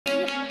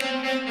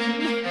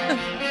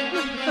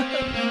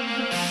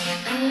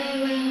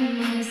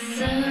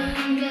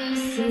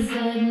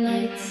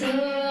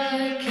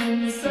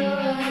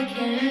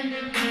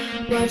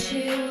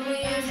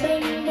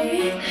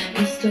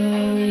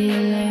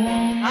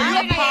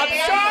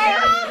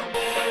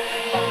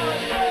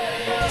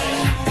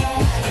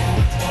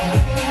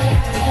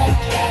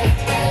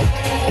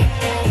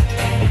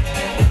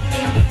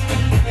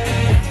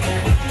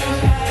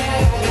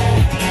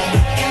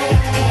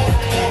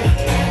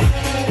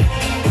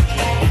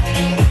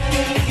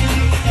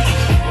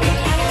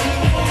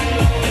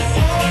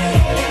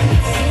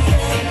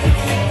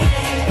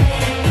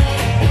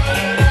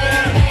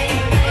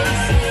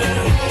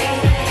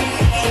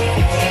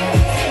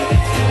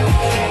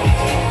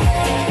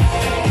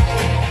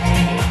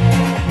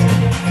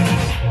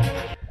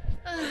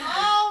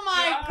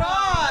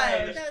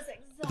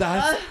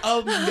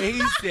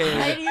amazing.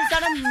 Heidi's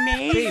done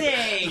amazing.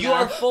 Babe, you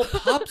are a full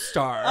pop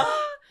star.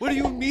 What do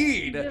you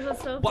mean? It was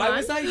so Why fun.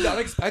 was I not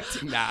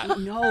expecting that?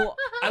 No,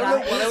 I don't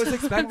know what I was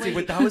expecting,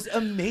 but that was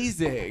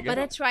amazing. But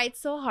I tried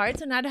so hard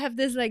to not have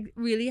this like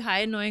really high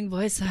annoying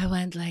voice. So I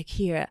went like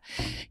here,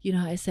 you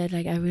know, I said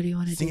like I really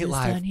want to do Sing it this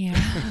live. down here.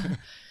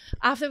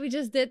 After we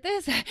just did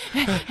this.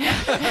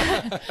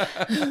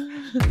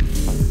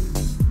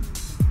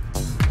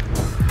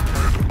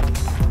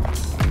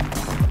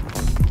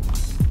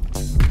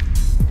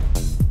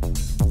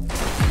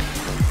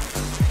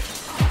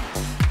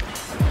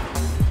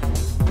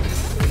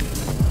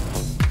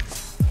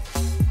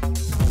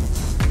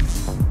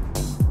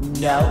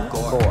 No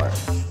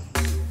Gorge.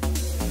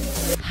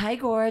 Hi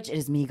Gorge, it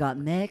is me,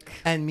 Gottmik.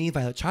 And me,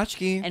 Violet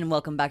Chachki. And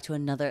welcome back to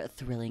another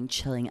thrilling,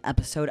 chilling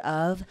episode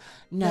of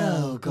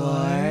No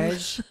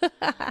Gorge.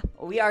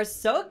 We are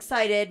so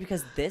excited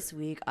because this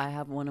week I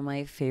have one of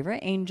my favorite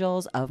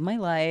angels of my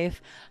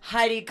life,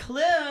 Heidi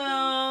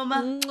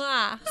Klum.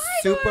 Mwah.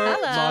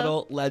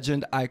 Supermodel,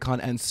 legend,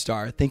 icon, and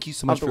star. Thank you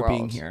so much the for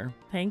being world. here.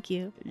 Thank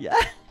you. Yeah.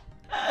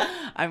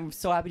 I'm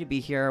so happy to be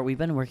here. We've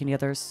been working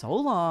together so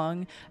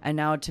long, and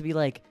now to be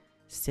like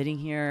sitting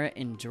here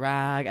in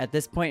drag at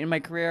this point in my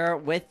career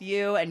with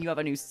you, and you have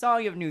a new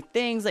song, you have new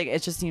things, like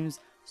it just seems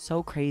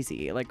so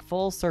crazy, like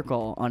full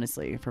circle,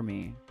 honestly, for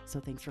me. So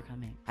thanks for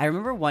coming. I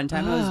remember one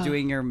time I was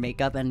doing your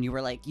makeup and you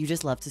were like, you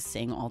just love to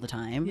sing all the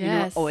time. Yes. You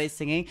were always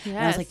singing. Yes. And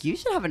I was like, you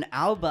should have an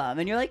album.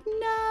 And you're like,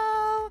 no.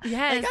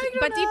 Yes, Like, I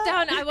but don't deep know.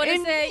 down I want to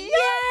And say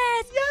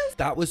yes.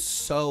 That was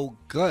so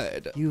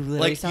good. You literally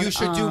like, you sound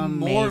should do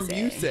more amazing.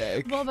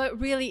 music. Well, but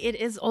really, it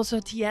is also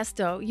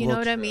Tiësto. You know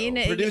what I mean?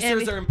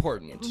 Producers are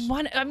important.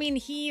 I mean,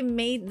 he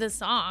made the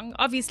song.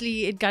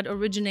 Obviously, it got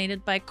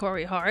originated by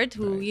Corey Hart,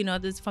 who, you know,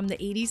 this from the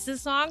 80s,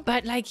 this song.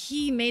 But like,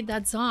 he made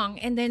that song.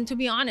 And then, to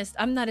be honest,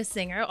 I'm not a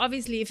singer.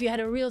 Obviously, if you had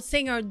a real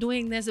singer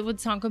doing this, it would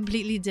sound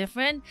completely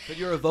different. But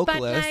you're a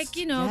vocalist. But like,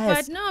 you know,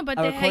 Yes, but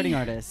a they recording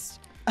artist.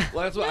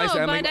 Well, that's what No, I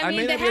say. but I I mean,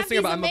 may they not be a have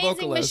singer, these but I'm a amazing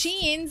vocalist.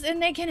 machines,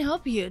 and they can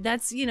help you.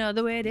 That's, you know,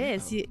 the way it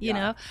is. You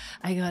know,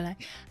 I go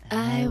like,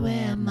 I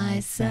wear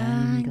my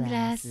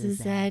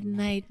sunglasses at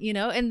night, you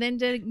know, and then,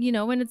 you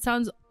know, when it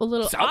sounds a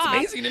little Sounds off,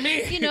 amazing to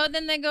me. you know,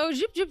 then they go,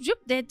 zoop, zoop, zoop.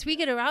 They tweak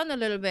it around a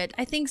little bit.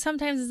 I think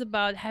sometimes it's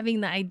about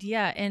having the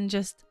idea and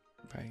just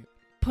Right.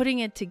 putting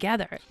it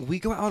together. We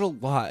go out a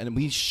lot, and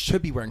we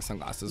should be wearing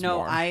sunglasses No,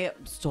 more. I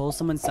stole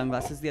someone's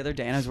sunglasses the other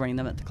day and I was wearing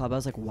them at the club. I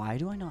was like, why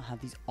do I not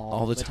have these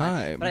all the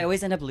time. But I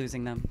always end up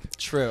losing them.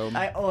 True.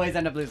 I always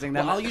end up losing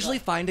them. Well, I'll usually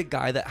find a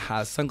guy that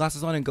has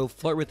sunglasses on and go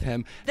flirt with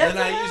him. And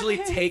then I usually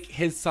take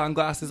his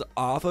sunglasses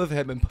off of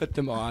him and put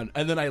them on,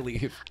 and then I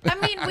leave. I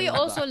mean, we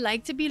also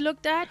like to be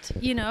looked at,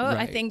 you know. I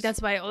Right. think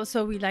that's why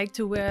also we like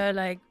to wear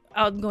like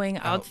outgoing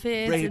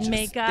outfits Outrageous and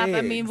makeup. I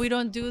mean, things. we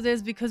don't do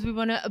this because we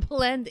want to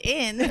blend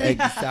in.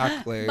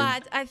 Exactly.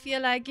 But I feel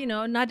like, you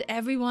know, not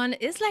everyone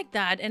is like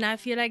that. And I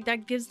feel like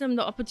that gives them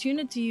the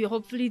opportunity,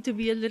 hopefully, to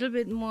be a little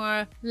bit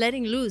more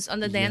letting loose on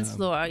the dance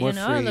floor, more you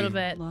know, a free. little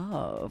bit.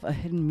 love a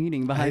hidden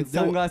meaning behind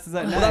know. sunglasses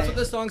at night. Well, that's what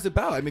the song's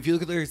about. I mean, if you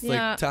look at the lyrics,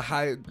 Yeah. like to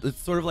hide,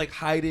 it's sort of like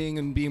hiding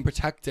and being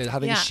protected,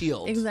 having Yeah, a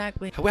shield.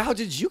 exactly. How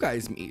did you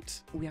guys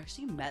meet? We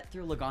actually met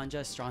through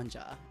Laganja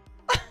Stranja.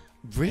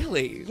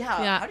 Really?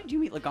 Yeah. How did you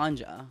meet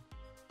Laganja?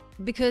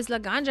 Because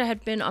Laganja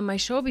had been on my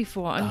show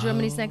before on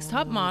Germany's Next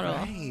Top Model.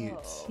 Right.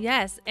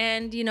 Yes.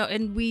 And, you know,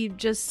 and we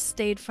just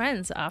stayed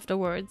friends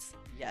afterwards.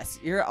 Yes,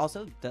 you're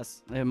also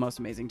the most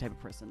amazing type of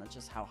person. That's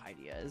just how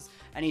Heidi is.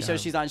 Any show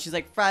she's on, she's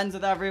like friends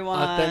with everyone.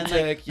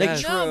 Authentic,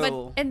 yes. True.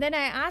 No, and then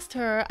I asked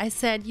her, I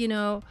said, you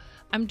know,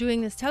 I'm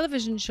doing this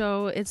television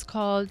show. It's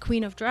called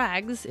Queen of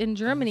Drags in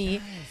Germany.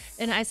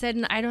 And I said,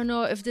 and I don't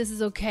know if this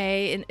is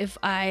okay. And if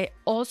I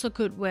also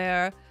could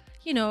wear,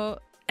 you know,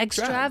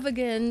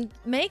 extravagant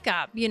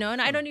makeup, you know, and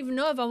I don't even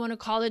know if I want to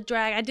call it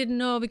drag. I didn't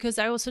know because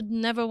I also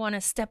never want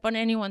to step on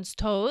anyone's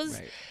toes.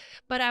 Right.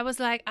 But I was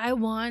like, I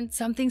want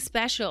something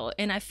special.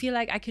 And I feel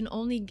like I can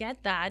only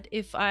get that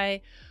if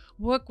I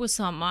work with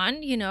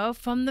someone, you know,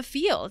 from the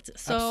field.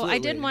 So I Absolutely.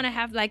 didn't want to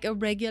have like a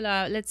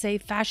regular, let's say,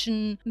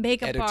 fashion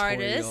makeup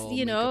artist, Editorial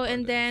you know, makeup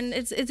and then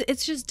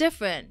it's just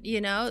different, you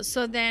know.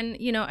 So then,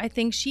 you know, I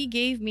think she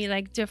gave me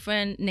like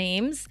different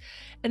names.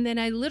 And then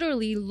I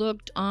literally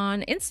looked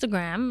on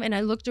Instagram and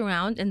I looked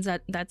around and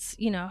that's,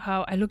 you know,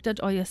 how I looked at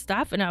all your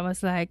stuff and I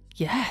was like,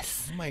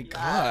 yes. Oh my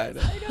God.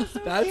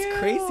 That's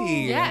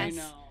crazy. Yes. I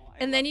know.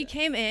 And then you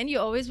came in, you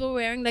always were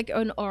wearing like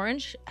an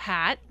orange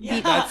hat.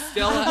 That's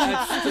still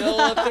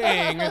a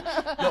thing.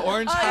 The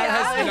orange hat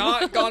has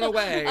not gone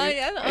away. Oh,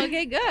 yeah?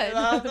 Okay, I good.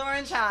 love the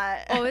orange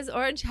hat. Always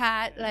orange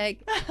hat,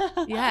 like,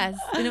 yes.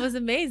 And it was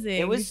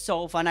amazing. It was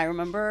so fun. I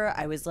remember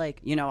I was like,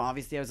 you know,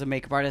 obviously I was a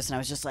makeup artist and I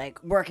was just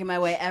like working my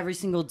way every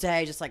single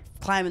day, just like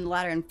climbing the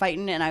ladder and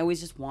fighting. And I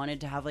always just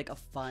wanted to have like a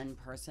fun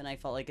person. I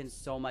felt like in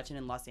so much. And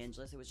in Los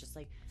Angeles, it was just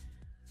like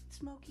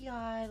smoky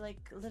eye, like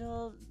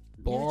little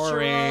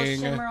boring.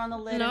 Shimmer on the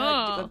lid and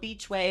No. do a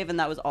beach wave, and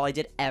that was all I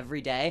did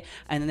every day.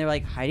 And then they were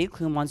like, Heidi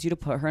Klum wants you to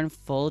put her in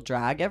full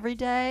drag every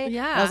day.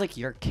 Yeah. And I was like,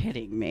 you're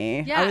kidding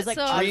me. Yeah, I was like,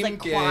 so- Dream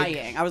gig.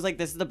 crying. I was like,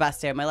 this is the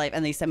best day of my life.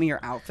 And they sent me your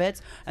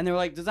outfits, and they were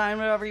like, design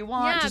whatever you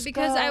want. Yeah, just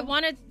because go. I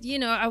wanted,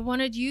 I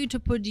wanted you to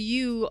put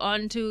you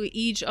onto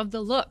each of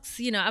the looks.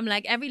 I'm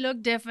like, every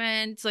look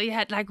different. So you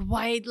had like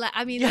white,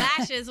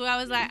 lashes where I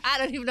was like, I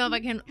don't even know if I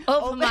can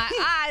open my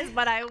eyes,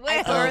 but I will.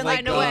 I saw her in like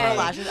find God. a way. paper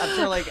lashes up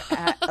to her like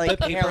The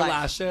paper hairline.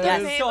 lashes?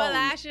 Yes, Paper so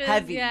lashes.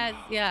 heavy. Yes,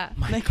 yeah.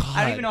 My God.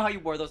 I don't even know how you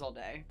wore those all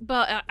day.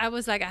 But I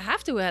was like, I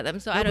have to wear them,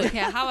 so I don't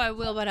care how I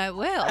will, but I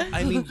will.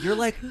 I mean, you're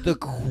like the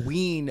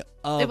queen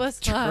of It was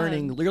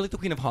turning. fun. You're like the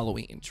queen of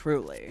Halloween.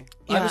 Truly.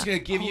 I'm just gonna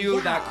give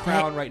you that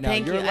crown right now.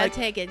 Thank you're you. like I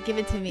take it. Give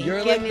it to me. You're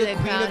Give like me the the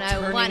queen crown. of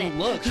I want it. turning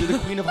looks. You're the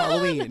queen of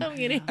Halloween. I'm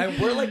kidding. And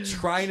we're like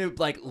trying to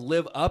like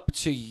live up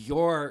to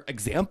your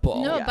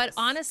example. No, Yes. but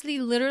honestly,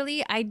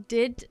 literally, I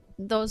did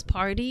those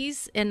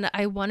parties and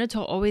I wanted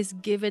to always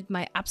give it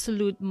my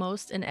absolute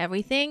most in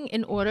everything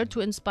in order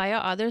to inspire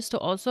others to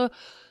also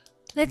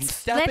let's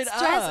Step it dress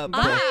up.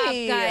 up,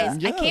 Right.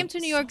 guys. I came Yes. to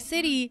New York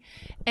City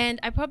and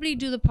I probably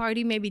do the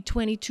party maybe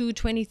 22,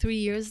 23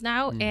 years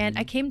now. And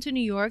I came to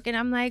New York and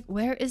I'm like,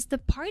 where is the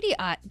party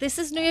at? This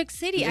is New York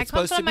City. I It's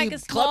come supposed from to be like a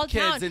small club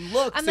kids town. and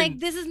looks I'm like,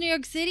 and- this is New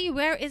York City.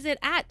 Where is it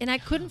at? And I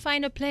couldn't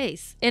find a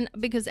place. And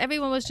because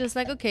everyone was just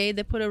like, okay,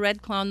 they put a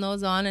red clown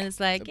nose on and it's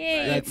like,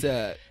 hey, That's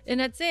it.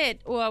 and that's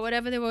it, or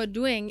whatever they were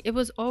doing. It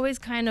was always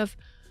kind of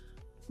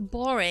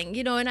boring,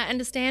 and I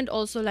understand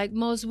also like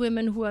most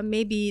women who are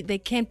maybe they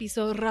can't be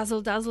so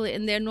razzle dazzle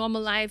in their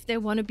normal life. They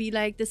want to be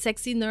like the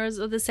sexy nurse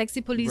or the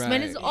sexy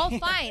policeman. Right. It's all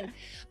fine,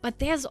 but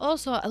there's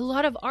also a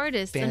lot of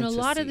artists and a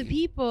lot of the Fantasy.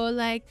 people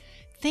like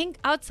think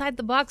outside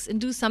the box and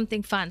do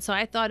something fun. So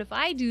I thought if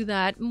I do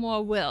that,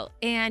 more will.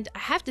 And I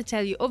have to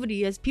tell you, over the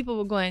years, people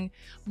were going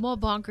more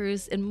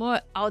bonkers and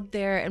more out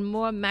there and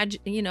more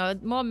magic,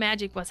 more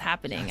magic was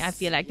happening, I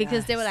feel like,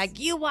 because they were like,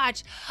 you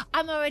watch,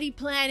 I'm already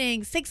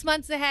planning 6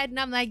 months ahead. And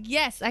I'm like,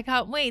 yes, I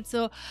can't wait.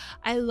 So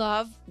I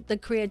love the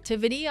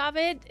creativity of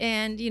it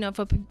and,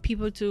 for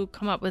people to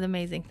come up with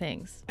amazing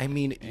things. I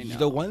mean,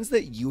 the ones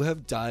that you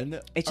have done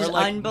It's are just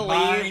like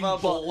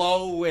unbelievable.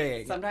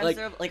 mind-blowing. Sometimes like,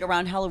 they're like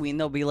around Halloween,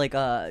 there'll be like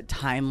a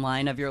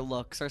timeline of your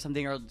looks or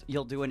something, or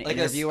you'll do an Like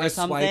a interview swipe or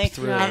something.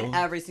 through. And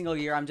every single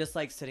year, I'm just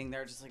like sitting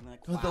there, just like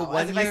The wow.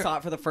 one As if I year- saw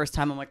it for the first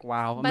time, I'm like,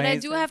 wow, But I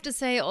do amazing. have to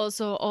say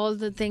also all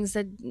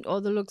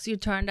the looks you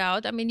turned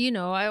out. I mean,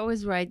 I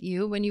always write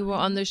you when you were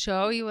on the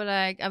show, you were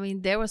like, I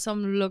mean, there were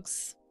some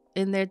looks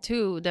in there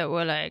too that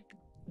were like,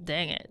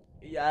 dang it.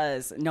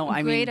 Yes. No,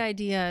 I Great mean,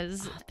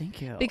 ideas.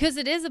 thank you. Because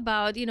it is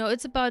about,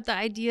 it's about the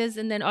ideas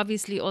and then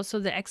obviously also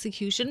the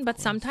execution. But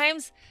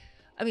sometimes,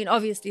 I mean,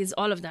 obviously it's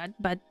all of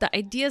that, but the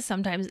idea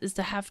sometimes is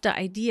to have the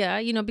idea,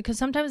 because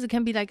sometimes it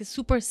can be like a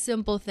super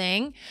simple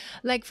thing.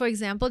 Like, for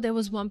example, there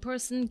was one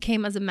person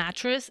came as a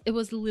mattress. It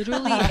was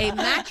literally a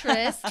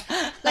mattress,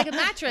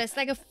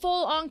 like a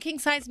full-on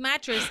king-size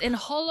mattress and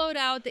hollowed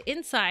out the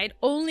inside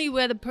only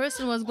where the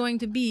person was going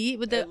to be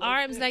with the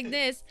arms like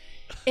this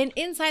and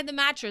inside the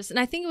mattress. And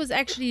I think it was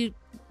actually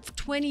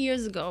 20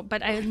 years ago,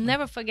 but I'll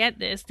never forget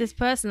this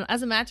person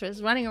as a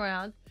mattress running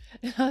around.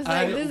 And I was like,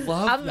 I this is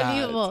love that.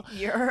 unbelievable.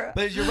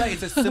 But you're right.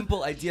 It's a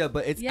simple idea,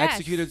 but it's Yes.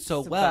 executed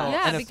so well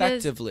and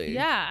because, effectively.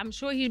 yeah, I'm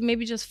sure he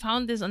maybe just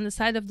found this on the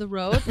side of the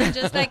road and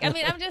just like, I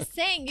mean, I'm just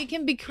saying you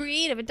can be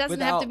creative. It doesn't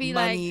Without have to be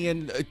money like,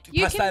 and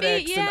You can be-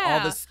 prosthetics and all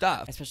yeah. the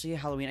stuff. Especially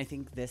Halloween, I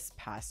think this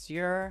past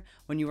year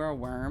when you were a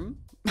worm,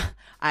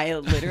 I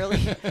literally,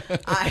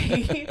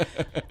 I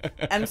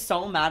am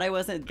so mad I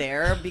wasn't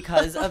there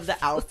because of the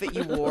outfit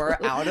you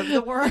wore out of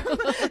the worm,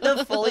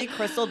 the fully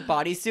crystalled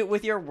bodysuit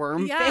with your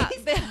worm Yeah.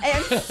 face. I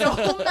am so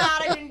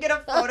mad I didn't get a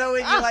photo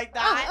with you like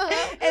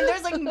that. And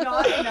there's like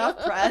not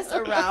enough press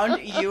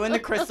around you in the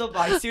crystal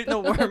bodysuit and the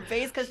worm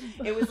face because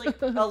it was like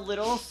a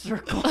little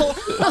circle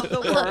of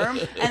the worm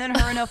and then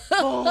her in a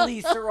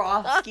fully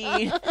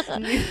Swarovski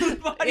nude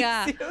bodysuit.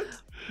 Yeah.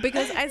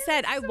 Because I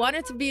said I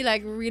wanted to be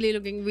like really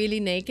looking really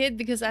naked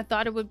because I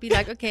thought it would be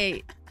like,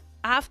 okay,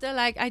 after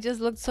like I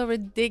just looked so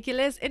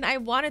ridiculous and I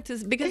wanted to,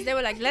 because they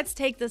were like, let's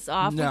take this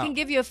off. No. We can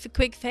give you a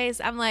quick face.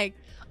 I'm like,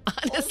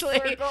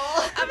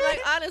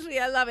 honestly,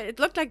 I love it. It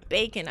looked like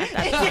bacon at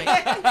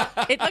that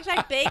point. It looked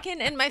like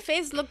bacon and my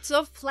face looked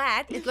so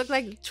flat. It looked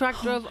like the truck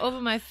drove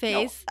over my No,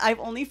 face. I've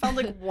only found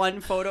like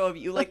one photo of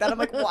you like that. I'm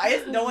like, why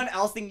is no one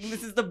else thinking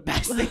this is the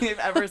best thing they've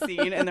ever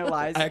seen in their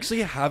lives? I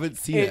actually haven't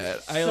seen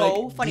It's it. I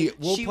so like funny.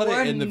 we'll she put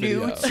wore it in the a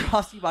video. nude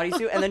Swarovski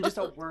bodysuit and then just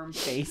a worm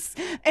face.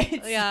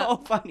 It's Yeah. so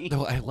funny.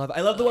 No, I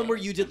love the one where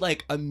you did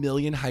like a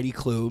million Heidi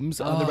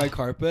Klums on the red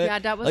carpet. Yeah,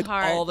 that was like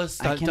hard. all the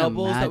stunt can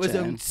doubles.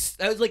 imagine.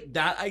 That was like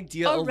that.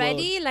 idea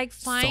already alone, like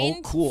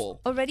find so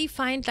cool. Already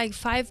find like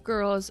 5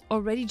 girls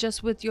already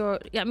just with your.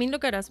 I mean,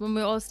 look at us when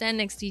we all stand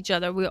next to each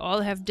other. We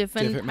all have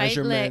different height,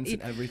 measurements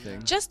and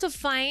everything. Just to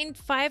find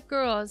 5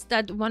 girls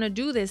that want to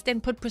do this,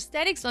 then put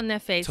prosthetics on their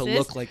faces To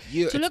look like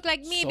you. to look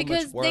like me, so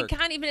because much they work.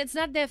 can't even. It's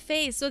not their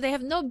face, so they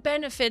have no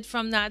benefit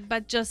from that,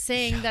 but just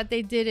saying that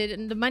they did it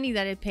and the money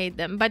that it paid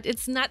them. But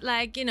it's not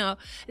like, you know,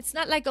 it's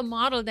not like a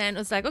model. Then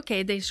it's like,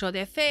 okay, they show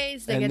their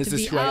face, they And get this to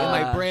is be who I am, out,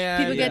 my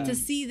brand. people get to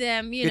see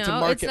them. You Get to know,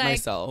 market it's like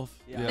myself.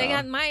 Yeah. they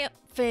got my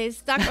face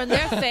stuck on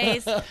their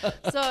face,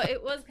 so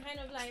it was kind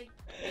of like,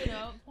 you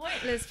know,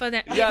 pointless for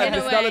them. Yeah, in a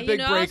it's way, not a big you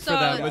know? break for so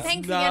them. It's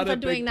thanks not again for a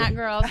doing big that,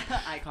 girls.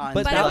 Icon.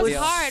 But But that it was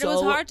was hard. It was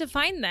so hard to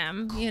find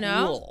them. You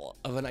know. Cool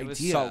of an idea. was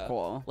so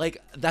cool. Like,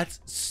 that's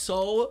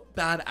so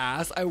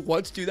badass. I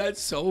want to do that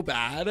so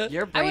bad.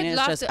 Your I brain would is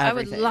love just to.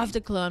 everything. I would love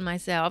to clone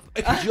myself.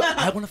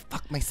 I want to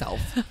fuck myself.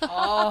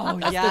 Oh,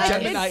 That's yeah. the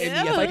Gemini in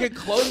me. If I could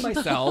clone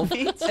myself,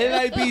 and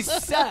I'd be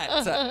set.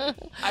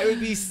 I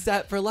would be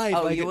set for life.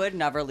 Oh, Like, you would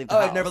never leave the Oh,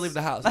 house. I'd never leave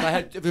the house.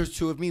 If there was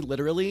 2 of me,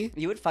 literally.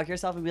 You would fuck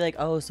yourself and be like,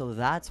 oh, so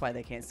that's why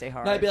they can't stay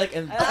hard. And I'd be like,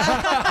 and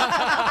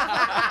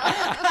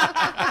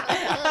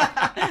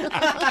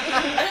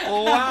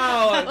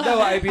wow. No,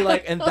 I'd be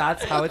like, and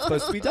that's how it's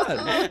supposed to be done.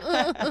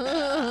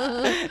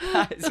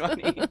 That's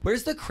funny.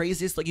 Where's the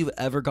craziest like you've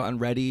ever gotten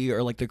ready,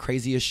 or like the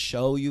craziest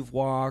show you've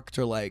walked,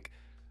 or like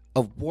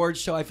award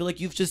show? I feel like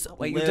you've just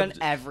Wait, you've lived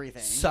done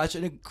everything. such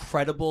an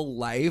incredible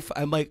life.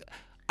 I'm like,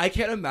 I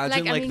can't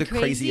imagine I mean, the crazy.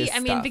 craziest I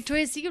mean, stuff.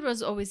 Victoria's Secret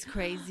was always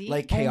crazy.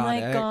 Like Oh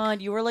chaotic. my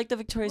god, you were like the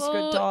Victoria's Secret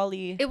Well,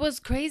 dolly. it was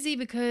crazy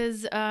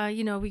because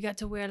you know, we got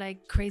to wear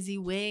like crazy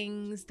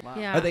wings. Wow.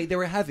 Yeah. They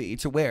were heavy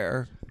to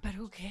wear. But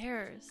who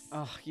cares?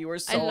 Oh, you were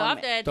so I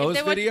loved it. Those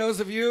if they videos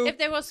of you. If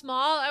they were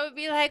small, I would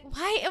be like,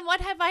 why and what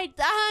have I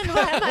done?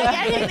 Why am I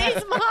getting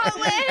these small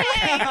wings?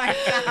 Oh my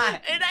god.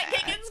 And I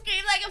kick and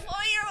scream like a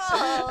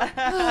 4-year-old.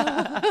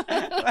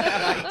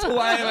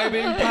 Why am I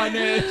being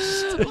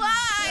punished?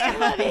 Why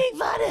am I being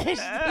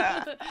punished?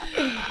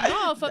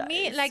 No, for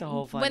me, is like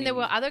so when there funny.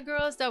 were other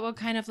girls that were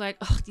kind of like,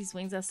 oh, these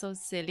wings are so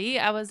silly.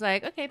 I was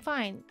like, okay,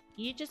 fine.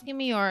 You just give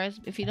me yours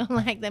if you don't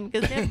like them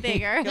because they're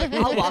bigger.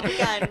 I'll walk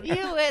again.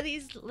 You wear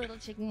these little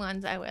chicken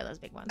ones. I wear those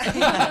big ones.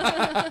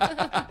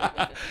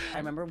 I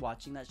remember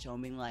watching that show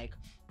and being like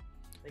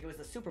it was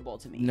the Super Bowl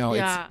to me. No,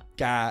 Yeah. it's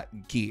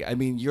gaggy. I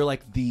mean, you're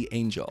like the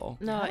angel.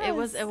 No,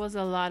 Yes. it was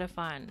a lot of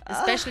fun,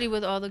 especially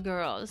with all the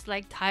girls.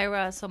 Like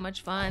Tyra, so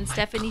much fun.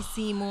 Stephanie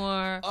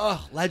Seymour,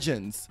 Oh,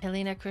 legends.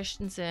 Helena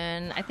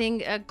Christensen. I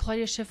think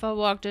Claudia Schiffer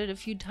walked it a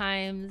few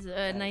times.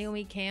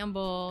 Naomi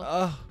Campbell.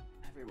 Oh,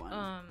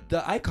 Everyone.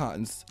 the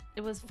icons.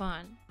 It was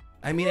fun.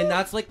 I mean, and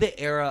that's like the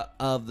era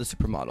of the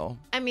supermodel.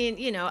 I mean,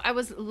 you know, I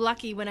was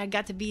lucky when I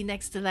got to be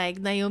next to like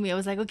Naomi. I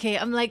was like, okay,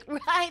 I'm like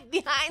right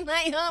behind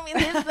Naomi.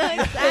 This is so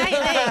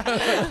exciting.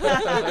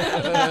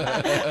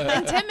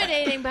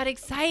 Intimidating, but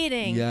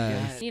exciting.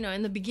 Yes. You know,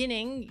 in the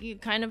beginning, you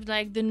kind of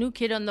like the new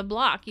kid on the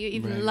block. You're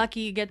even Right. lucky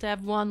you get to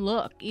have one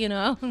look, you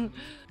know? Oh,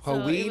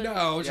 So we it was-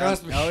 know.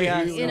 Trust me. Oh,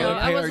 yeah. You know,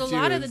 I was a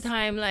lot of the Tears.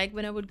 time, like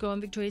when I would go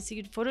on Victoria's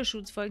Secret photo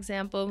shoots, for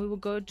example, we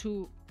would go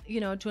to, you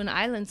know, to an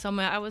island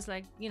somewhere. I was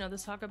like, you know, the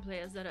soccer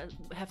players that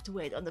have to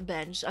wait on the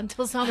bench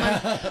until someone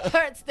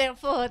hurts their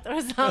foot or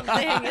something.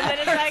 And then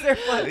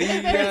it's like,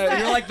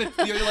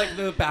 Yeah, you're like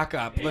the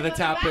backup, the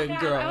tap-in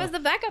girl. I was the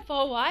backup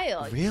for a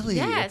while. Really?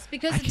 Yes,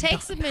 because I it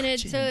takes a cannot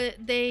minute imagine.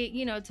 till they,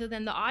 you know, till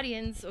then the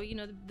audience or, you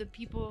know, the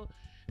people,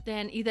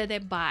 then either they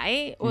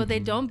buy or they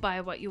don't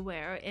buy what you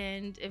wear.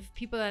 And if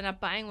people are not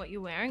buying what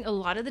you're wearing, a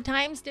lot of the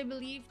times they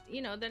believe,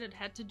 you know, that it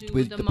had to do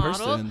with the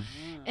model. person.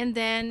 And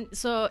then,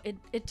 so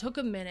it took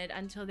a minute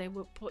until they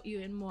would put you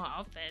in more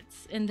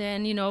outfits. And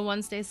then, you know,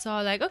 once they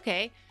saw like,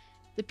 okay,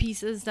 the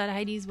pieces that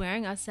Heidi's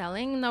wearing are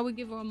selling, now we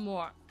give her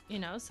more, you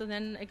know? So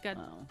then it got,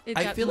 Wow. it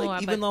I got feel more.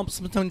 like even though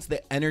sometimes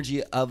the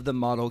energy of the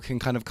model can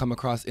kind of come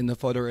across in the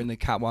photo or in the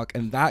catwalk,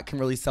 and that can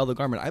really sell the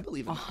garment. I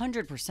believe in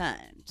that.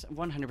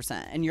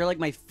 100%. And you're like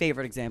my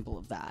favorite example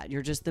of that.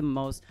 You're just the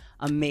most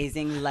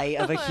amazing light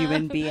of a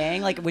human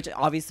being, like, which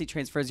obviously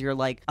transfers your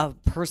like a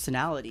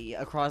personality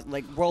across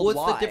like worldwide.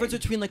 What's the difference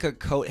between like a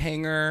coat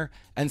hanger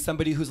and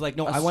somebody who's like,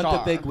 no, A I want the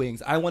star. big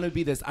wings. I want to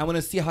be this. I want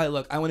to see how I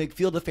look. I want to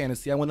feel the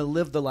fantasy. I want to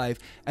live the life.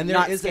 And there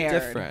Not is scared. a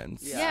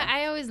difference. Yeah,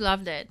 I always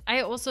loved it.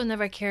 I also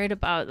never cared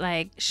about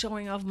like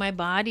showing off my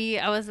body.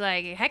 I was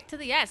like, heck to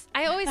the yes.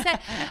 I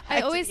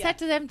always said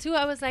to them too.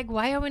 I was like,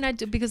 why are we not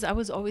because I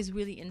was always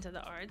really into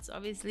the arts,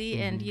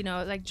 obviously, and you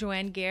know, like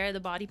Joanne Gare, the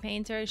body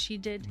painter, she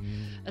did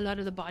a lot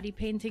of the body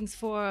paintings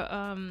for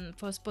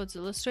Sports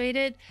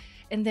Illustrated.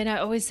 And then I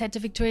always said to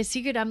Victoria's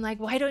Secret, I'm like,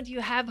 why don't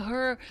you have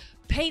her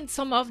paint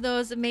some of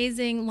those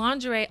amazing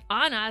lingerie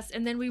on us,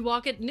 and then we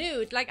walk it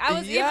nude? Like I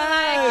was Yes,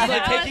 even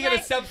like I was taking it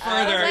a step further.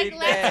 I was like,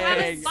 let's have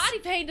it Thanks. body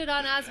painted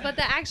on us, but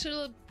the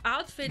actual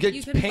outfit Get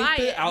you can paint buy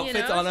the it, outfits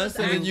you know? on us,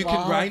 So and that- then you love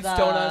can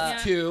rhinestone that.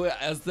 us too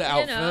as the you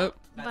outfit. know,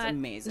 That's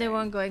amazing. They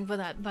weren't going for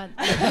that, but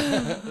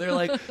They're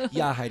like,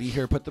 yeah, Heidi,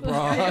 here, put the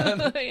bra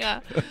on.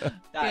 yeah.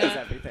 That is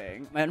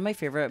everything. One of my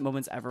favorite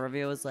moments ever of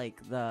you was like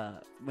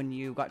when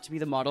you got to be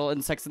the model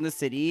in Sex and the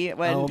City.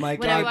 Oh my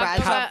when I God.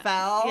 walked Bradshaw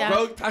fell. Yeah.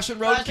 Passion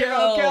Passion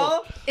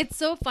roadkill. It's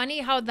so funny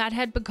how that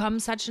had become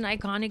such an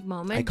iconic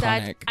moment Iconic.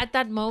 that at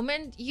that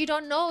moment, you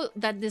don't know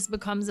that this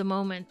becomes a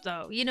moment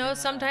though. You know,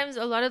 sometimes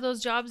a lot of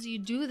those jobs, you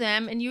do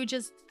them and you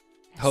just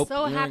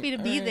so happy to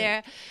be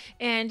there.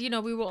 And, you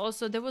know,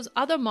 there was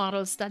other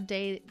models that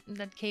day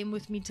that came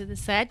with me to the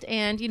set.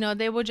 And, you know,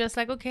 they were just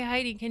like, okay,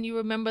 Heidi, can you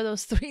remember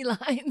those 3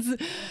 lines?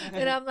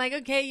 And I'm like,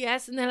 okay,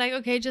 yes. And they're like,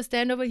 okay, just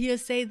stand over here,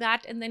 say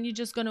that. And then you're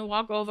just going to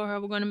walk over her.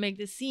 We're going to make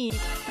this scene.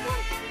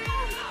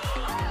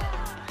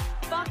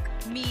 Fuck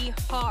me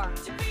hard.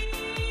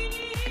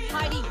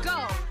 Heidi,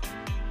 go.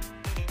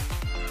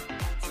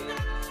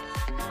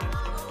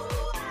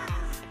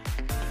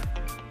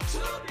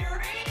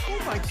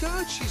 Oh my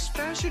God, she's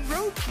fashion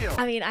roadkill.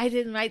 I mean, I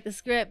didn't write the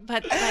script,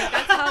 but like,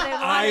 that's how they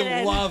wanted it.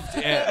 I loved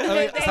it. I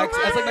mean, that's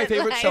like my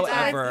favorite show It's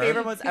my ever.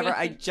 favorite ones ever.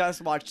 I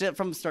just watched it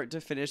from start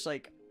to finish,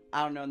 like,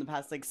 I don't know, in the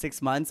past like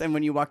 6 months. And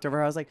when you walked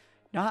over, I was like,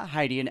 not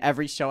Heidi in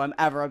every show I'm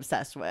ever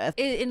obsessed with.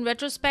 In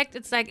retrospect,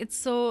 it's like, it's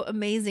so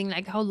amazing,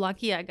 like how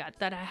lucky I got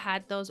that I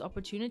had those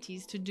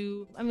opportunities to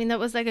do. I mean, that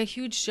was like a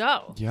huge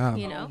show. Yeah.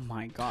 You know? Oh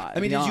my God. I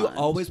mean, did you beyond.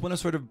 always want to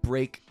sort of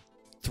break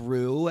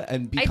through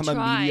and become a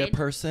media tried.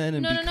 person?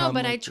 And No, become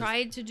but I like this-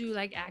 tried to do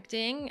like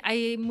acting.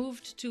 I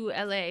moved to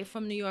LA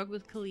from New York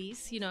with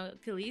Khalees, you know,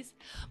 Khalees.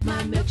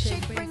 My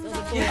milkshake brings all the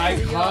boys to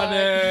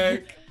Iconic.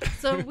 York.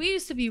 So we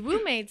used to be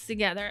roommates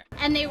together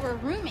And they were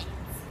roommates.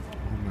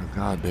 Oh my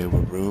God, they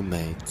were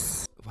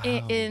roommates.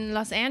 in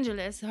Los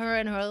Angeles, her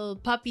and her little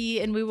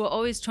puppy. And we were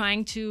always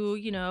trying to,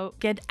 you know,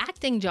 get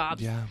acting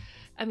jobs. Yeah.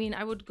 I mean,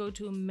 I would go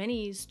to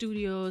many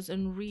studios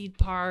and read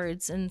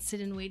parts and sit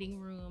in waiting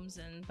rooms,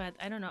 but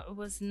I don't know, it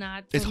was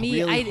not for It's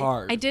me. really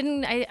hard.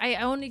 I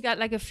only got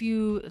like a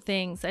few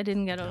things. I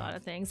didn't get a lot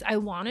of things. I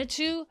wanted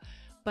to,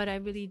 but I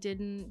really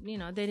didn't, you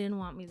know, they didn't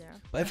want me there.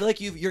 But I feel like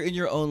you're in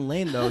your own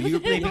lane though. You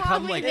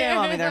become like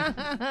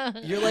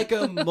you're like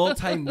a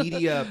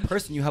multimedia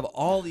person. You have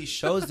all these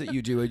shows that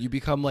you do, and you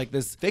become like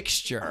this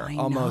fixture I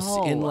almost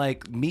know. in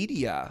like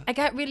media. I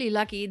got really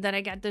lucky that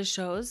I got the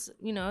shows,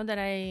 you know, that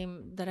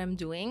I'm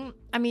doing.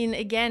 I mean,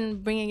 again,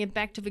 bringing it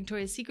back to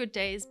Victoria's Secret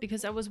days,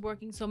 because I was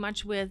working so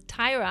much with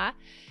Tyra.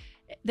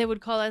 They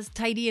would call us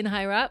Tidy and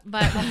Hyra,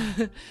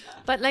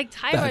 but like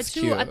Tyra That's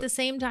too. cute. At the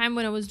same time,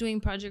 when I was doing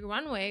Project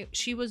Runway,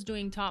 she was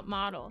doing Top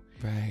Model.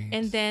 Right.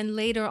 And then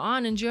later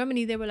on in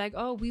Germany, they were like,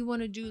 "Oh, we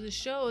want to do the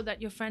show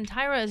that your friend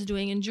Tyra is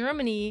doing in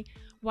Germany.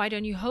 Why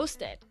don't you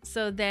host it?"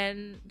 So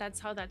then that's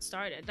how that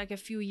started. Like a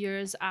few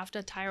years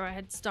after Tyra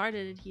had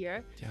started it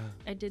here, Yeah.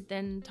 I did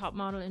then Top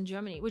Model in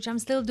Germany, which I'm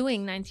still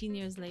doing 19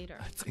 years later.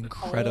 It's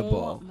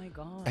incredible. Oh my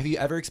God. Have you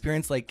ever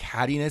experienced like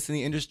cattiness in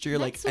the industry or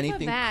Not like super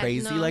anything bad,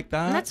 crazy no. like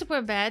that? Not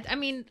super bad. I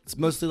mean, It's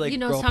mostly like you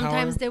know, girl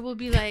sometimes power. there will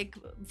be like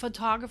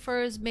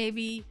photographers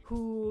maybe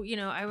who, you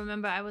know, I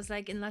remember I was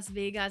like in Las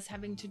Vegas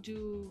having to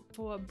do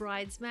for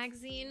Brides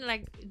magazine,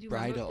 like, do you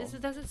Bridal. remember?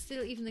 Does it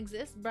still even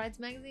exist? Brides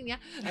magazine? Yeah.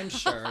 I'm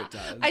sure it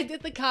does. I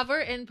did the cover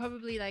and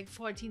probably like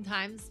 14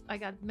 times I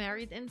got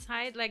married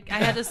inside. Like I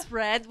had a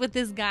spread with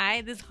this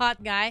guy, this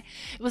hot guy.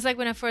 It was like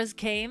when I first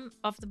came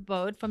off the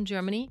boat from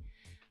Germany.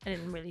 I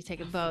didn't really take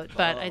a boat,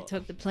 but I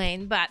took the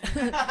plane. But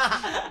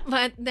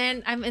but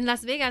then I'm in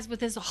Las Vegas with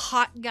this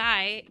hot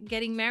guy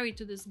getting married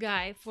to this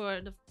guy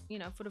for the, you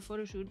know, for the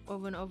photo shoot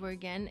over and over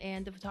again.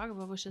 And the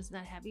photographer was just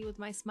not happy with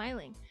my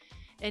smiling.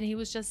 And he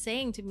was just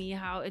saying to me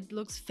how it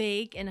looks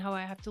fake and how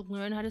I have to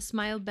learn how to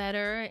smile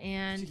better.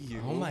 And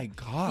Oh my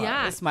God.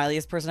 Yeah. The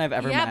smiliest person I've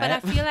ever met. but I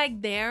feel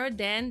like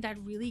then that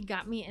really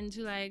got me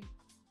into like,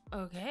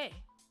 okay,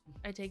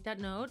 I take that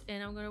note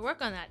and I'm gonna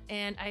work on that.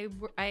 And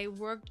I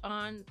worked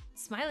on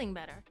smiling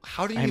better.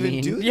 How do you I even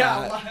mean, do that?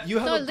 yeah. You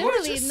have No, a literally,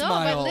 gorgeous no,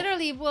 smile. but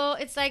literally, well,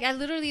 it's like I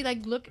literally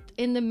like looked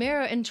in the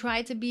mirror and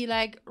tried to be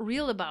like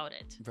real about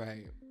it,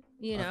 Right.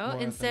 you More know,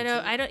 instead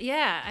of I don't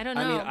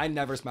know. I mean, I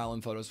never smile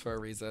in photos for a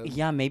reason.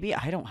 Yeah, maybe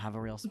I don't have a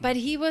real smile. But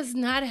he was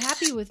not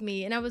happy with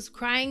me, and I was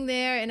crying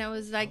there, and I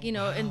was like, you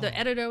know, and the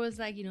editor was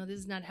like, you know, this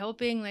is not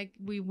helping. Like,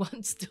 we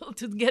want still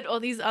to get all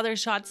these other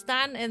shots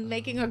done, and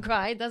making her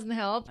cry doesn't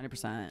help.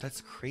 100%. That's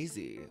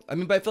crazy. I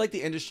mean, but I feel like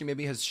the industry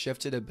maybe has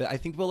shifted a bit. I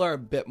think people are a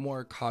bit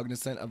more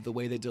cognizant of the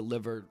way they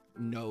deliver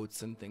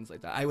notes and things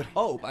like that. I would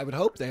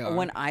hope they are.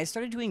 When I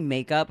started doing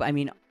makeup, I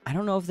mean, I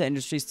don't know if the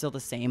industry's still the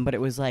same, but it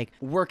was like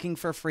working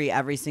for free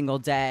every single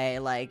day.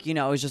 Like, you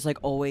know, it was just like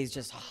always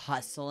just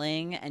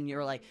hustling. And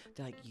you're like,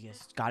 they're like, you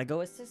just gotta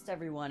go assist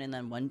everyone. And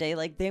then one day,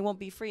 like, they won't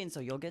be free. And so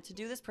you'll get to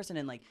do this person.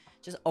 And like,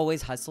 just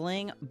always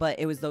hustling. But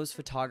it was those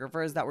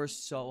photographers that were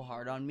so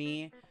hard on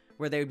me,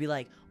 where they would be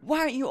like, why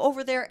aren't you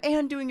over there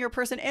and doing your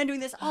person and doing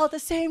this all at the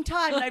same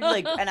time? And I'd be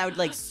like, and I would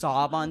like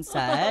sob on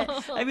set.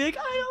 I'd be like,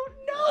 I don't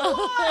know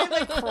why. I'm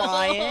like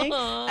crying.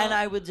 And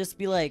I would just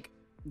be like,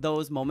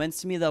 those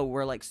moments to me though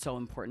were like so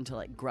important to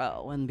like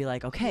grow and be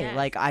like, okay, Yes.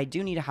 like I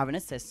do need to have an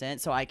assistant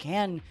so I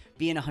can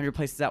be in 100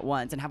 places at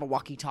once and have a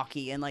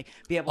walkie-talkie and like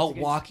be able A to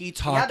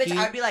walkie-talkie? Yeah, bitch,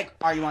 I'd be like,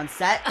 are you on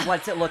set?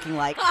 What's it looking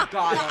like?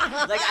 Got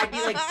it. Like I'd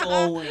be like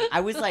going. I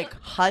was like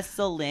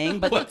hustling,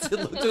 but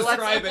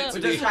Describe it to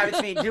me. Describe it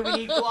to me. Do we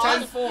need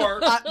gloss?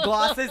 10-4.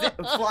 Glosses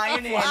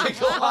flying in.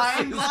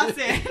 Flying gloss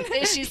in.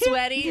 Is she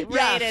sweaty?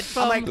 Yeah. Rated I'm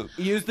from like,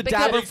 use the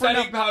because- dabber for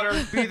Setting powder.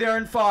 Be there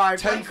in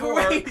 5.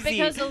 10-4.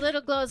 because a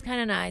little glow is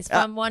kind of nice.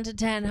 From 1 to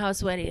 10, how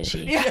sweaty is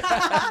she?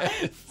 Yeah,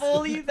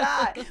 fully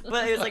that.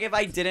 But it was like if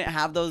I didn't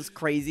have those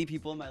crazy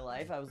people in my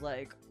life, I was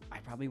like, I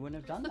probably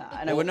wouldn't have done that,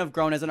 and I wouldn't have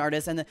grown as an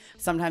artist. And then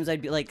sometimes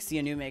I'd be like, see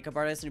a new makeup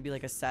artist, and it'd be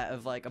like a set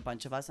of like a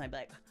bunch of us, and I'd be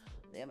like,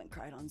 they haven't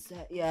cried on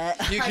set yet.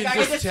 You Like, can I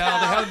just could tell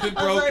they haven't been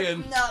I was like,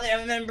 broken. no, they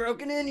haven't been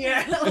broken in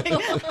yet. Like,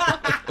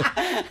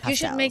 You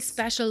should make pastels.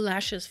 special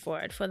lashes for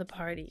it for the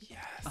party.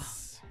 Yes.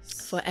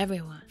 For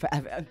everyone.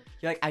 Forever.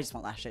 You're like, I just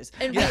want lashes.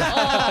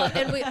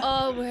 And we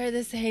all wear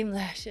the same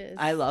lashes.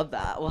 I love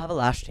that. We'll have a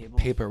lash table.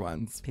 Paper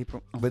ones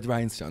Paper. with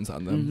rhinestones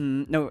on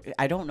them. No,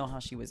 I don't know how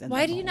she was in.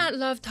 Why them do you all. not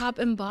love top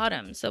and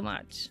bottom so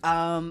much?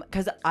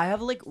 Because I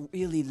have like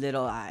really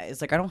little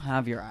eyes. Like I don't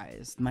have your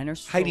eyes. Mine are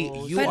so Heidi,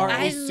 you But are a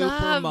I love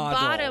supermodel.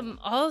 bottom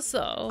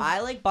also. I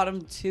like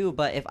bottom too,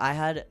 but if I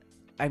had,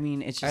 I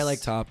mean, it's just. I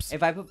like tops.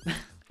 If I put.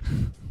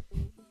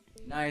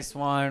 Nice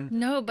one.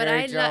 no, but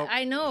Great joke.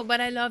 I know,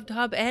 but I love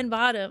top and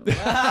bottom.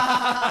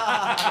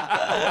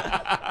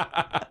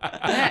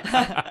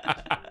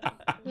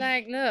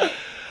 Like, look.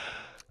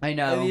 I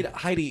know. I mean,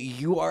 Heidi,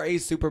 you are a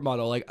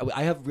supermodel. Like,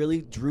 I have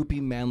really droopy,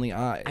 manly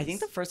eyes. I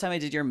think the first time I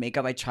did your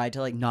makeup, I tried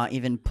to like not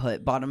even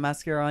put bottom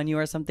mascara on you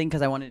or something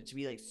because I wanted it to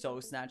be like so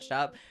snatched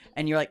up.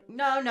 And you're like,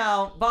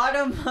 no,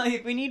 bottom.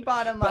 Like we need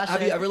bottom But lashes.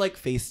 have you ever like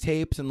face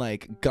taped and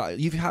like got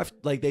you have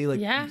like they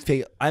like Yeah.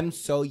 I'm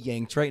so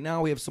yanked right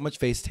now. We have so much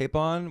face tape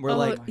on. We're Oh,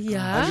 like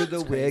yeah? under the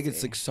That's wig. crazy.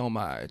 It's like so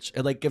much.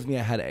 It like gives me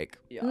a headache.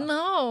 Yeah.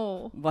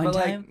 No. One But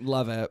time, like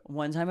love it.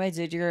 one time I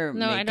did your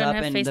No, I don't makeup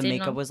have and face the tape,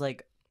 makeup no. was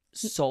like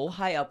so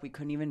high up we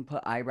couldn't even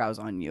put eyebrows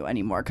on you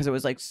anymore because it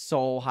was like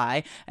so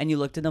high, and you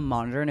looked at the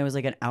monitor and it was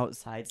like an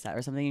outside set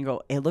or something and you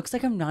go, it looks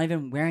like I'm not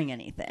even wearing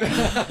anything.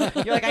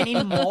 You're like, I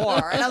need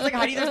more. And I was like,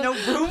 Heidi, there's no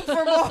room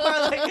for more.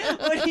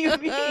 Like, what do you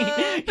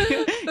mean?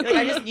 You're like,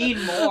 I just need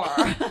more.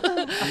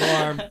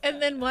 More.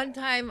 And then one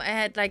time I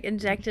had like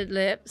injected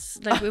lips.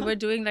 Like we were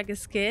doing like a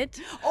skit.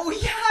 Oh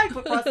yeah, I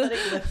put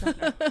prosthetic lips on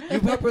her. You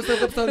put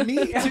prosthetic lips on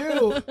me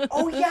too.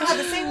 Oh yeah,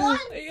 the same one.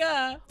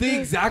 Yeah. The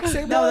exact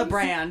same No, the ones?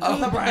 brand. Oh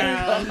The my brand.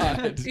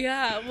 god.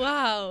 Yeah.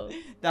 Wow.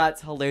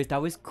 That's hilarious.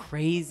 That was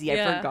crazy. I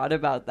Yeah. forgot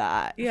about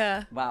that.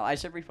 Yeah. Wow, I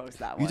should repost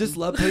that one. You just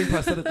love putting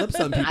prosthetic lips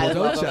on people, I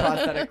don't love you? a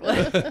prosthetic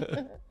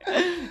lip.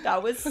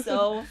 That was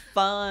so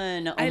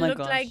fun. Oh I my looked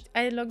gosh. like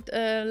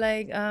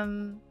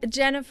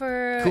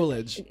Jennifer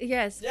Coolidge.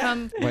 Yes,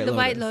 from White the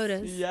White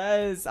Lotus. Lotus.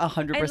 Yes,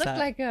 100%. I looked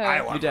like her.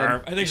 I You did. I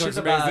think She's she's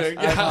the best. amazing.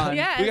 Icon.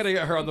 Yes. We gotta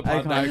get her on the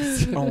pod Icon.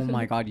 next. Oh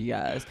my god,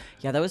 yes.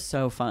 Yeah, that was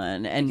so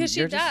fun. And Because she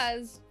you're just,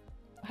 does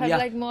have Yeah.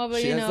 like more,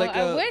 but She you has know, like I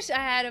a- wish I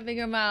had a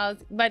bigger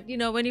mouth. But you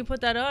know, when you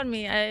put that on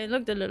me, I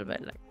looked a little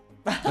bit like.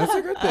 That's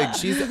a good thing.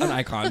 She's an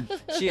icon.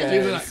 She She's an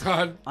is.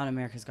 icon. On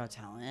America's Got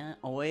Talent.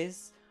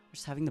 Always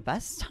just having the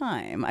best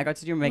time. I got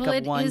to do your makeup Well,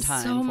 it one is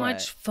time. so for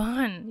much it.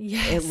 fun.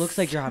 Yes. It looks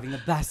like you're having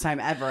the best time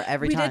ever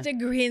every we time. did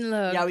the green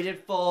look. Yeah, we did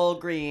full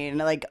green,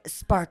 like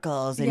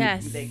sparkles, and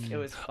Yes. it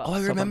was fun. Oh,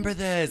 I so remember fun.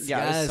 this.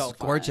 Yeah, it was yes, so fun.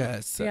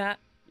 gorgeous. Yeah.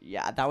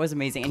 Yeah, that was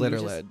amazing. And Glitter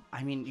you just, lid.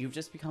 I mean, you've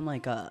just become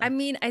like a. I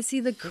mean, I see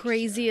the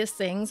craziest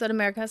things on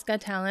America's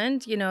Got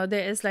Talent. You know,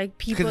 there is like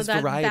people it's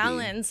that variety.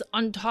 balance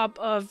on top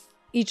of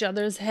each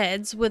other's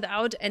heads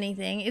without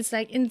anything. It's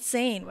like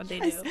insane what they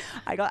do.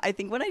 I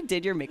think when I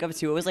did your makeup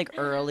too, it was like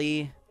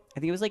early. I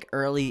think it was like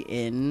early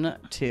in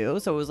too,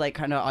 so it was like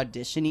kind of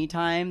audition-y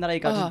time that I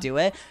got Oh. to do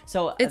it.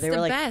 So It's they were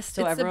the like, best.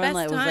 so It's the everyone best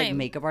like was like time.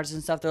 makeup artists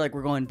and stuff. They're like,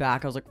 we're going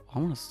back. I was like, I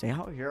want to stay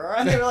out here,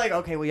 and they were like,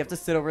 okay, well you have to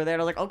sit over there.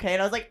 And I was like, okay,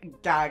 and I was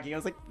like gagging. I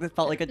was like, it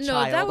felt like a No,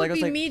 child. that would like, I was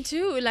be like, me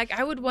too. Like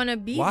I would want to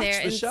be Watch there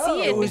the and show.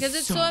 see It it was because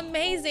it's so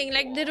amazing.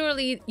 Like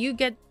literally, you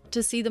get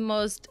to see the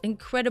most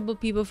incredible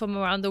people from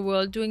around the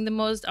world doing the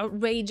most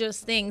outrageous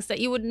things that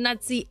you would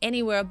not see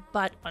anywhere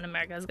but on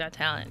America's Got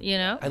Talent. You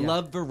know? I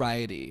love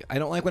variety. I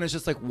don't like when it's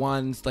just like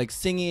one's like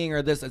singing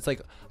or this. It's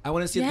like I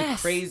want to see the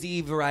Yes.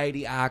 crazy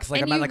variety acts.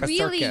 Like and I'm at like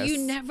you a really, circus. you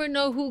never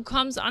know who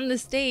comes on the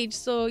stage.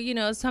 So you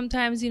know,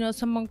 sometimes you know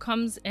someone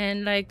comes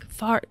and like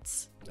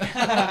farts.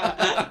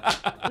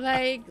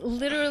 Like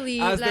literally,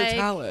 As like their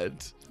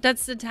talent.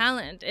 that's the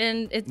talent,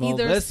 and it Well,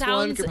 either this one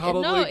sounds could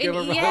probably no, give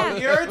a yeah.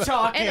 you're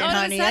talking, And all of a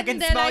honey. I sudden can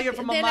they're smell like- you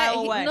from a they're mile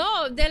like, away.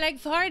 No, they're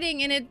like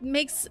farting, and it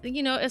makes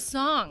you know a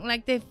song.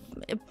 Like they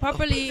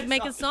properly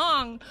make a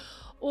song,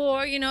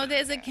 or you know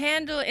there's a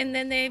candle, and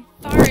then they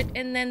fart,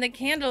 and then the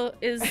candle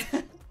is.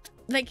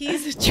 Like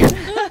he's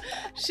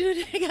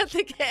shooting at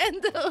the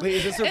candle. Wait,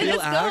 is this a and real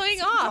it's act?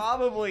 going off.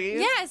 Probably.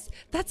 Yes,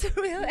 that's a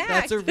real act.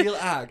 That's a real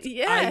act. I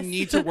Yes.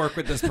 need to work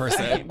with this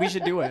person. We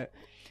should do it.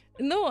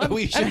 No, I'm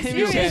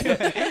serious.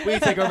 We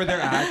take over their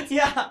act.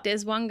 Yeah.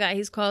 There's one guy,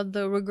 he's called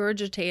the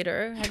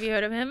regurgitator. Have you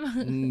heard of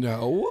him?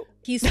 No.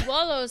 He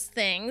swallows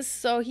things.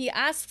 So he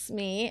asks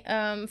me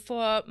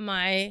for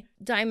my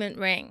diamond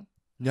ring.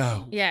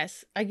 No.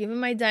 Yes, I give him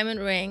my diamond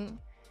ring.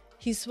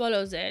 He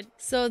swallows it.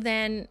 So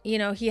then, you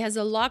know, he has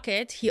a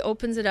locket. He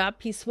opens it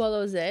up. He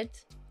swallows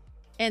it.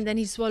 And then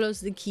he swallows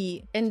the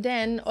key. And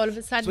then all of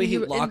a sudden, So he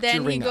locked and then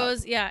your he ring up.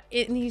 goes, yeah.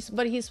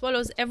 But he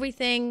swallows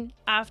everything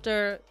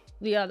after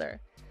the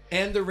other.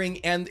 And the ring,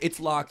 and it's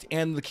locked,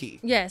 and the key.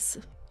 Yes.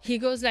 He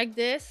goes like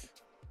this.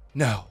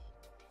 No.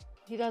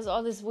 He does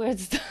all this weird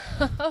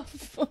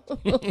stuff.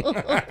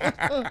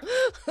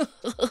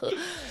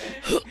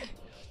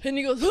 And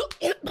he goes,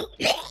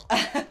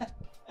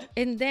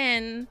 and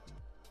then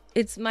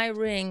it's my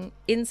ring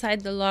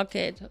inside the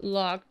locket,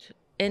 locked,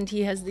 and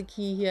he has the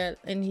key here,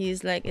 and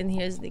he's like, and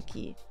here's the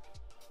key.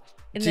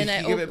 And Did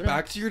then he give it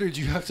back to you, or did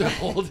you have to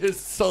hold his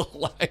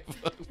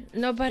saliva?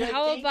 No, but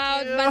how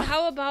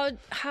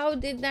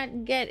did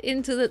that get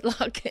into the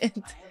locket?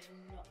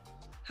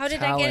 How did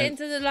that get Talent.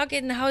 into the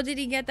locket, and how did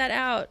he get that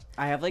out?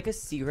 I have like a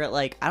secret,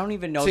 like I don't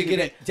even know. To if you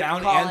get could it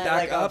down call and it,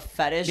 back like, up? A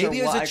fetish. Maybe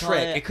or it was what a I call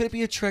trick. It could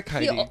be a trick,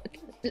 Heidi.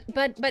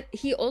 But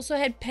he also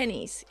had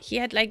pennies. He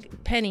had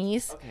like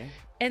pennies.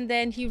 And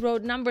then he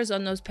wrote numbers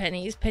on those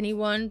pennies. Penny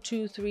 1,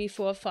 2, 3,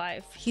 4,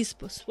 5. He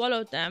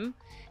swallowed them.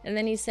 And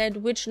then he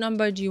said, which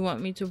number do you want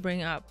me to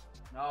bring up?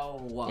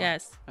 No.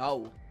 Yes.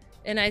 No.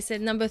 And I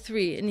said, number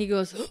 3. And he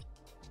goes,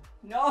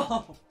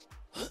 No.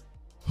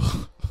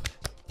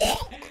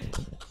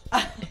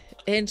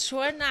 and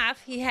sure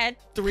enough, he had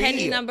 3.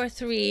 penny number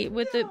 3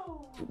 with the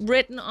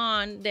written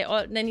on.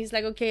 Then he's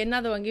like, okay,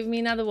 another one. Give me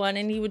another one.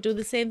 And he would do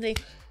the same thing.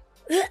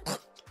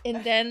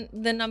 And then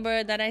the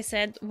number that I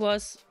said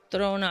was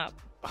thrown up.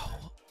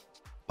 Oh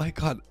my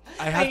God.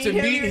 I have to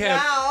hear meet you him.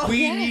 now.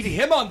 We need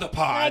him on the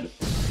pod.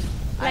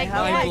 Like,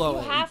 have- yeah, you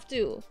Mind-blowing. have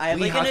to. I have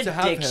We like have an to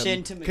have him.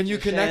 addiction to magicians. Can you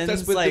connect us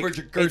with the like,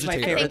 regurgitator? It's my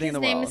I favorite think thing in his the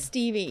name world. is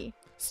Stevie.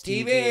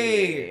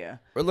 Stevie.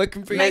 We're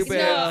looking for you, Like, babe.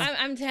 no,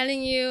 I'm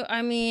telling you,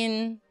 I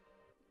mean,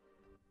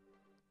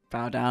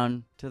 Bow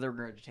down to the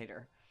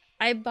regurgitator.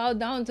 I bow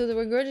down to the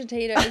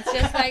regurgitator. It's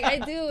just like I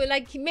do.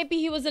 Like maybe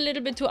he was a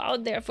little bit too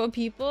out there for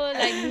people.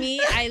 Like me,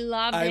 I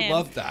love him. I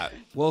love that.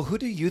 Well, who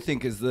do you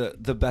think is the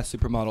best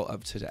supermodel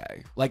of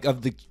today? Like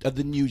of the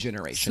new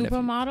generation?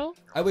 Supermodel?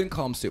 I wouldn't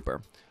call him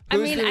super. I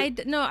Who's mean,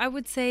 the- I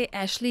would say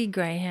Ashley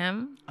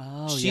Graham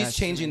Oh, She's yes.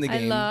 changing the I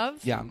game.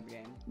 love. Yeah.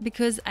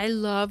 because I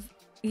love,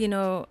 you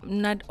know,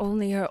 not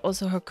only her,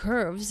 also her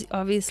curves,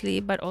 obviously,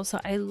 but also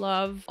I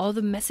love all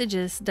the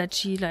messages that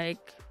she like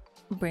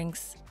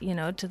brings, you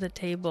know, to the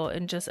table,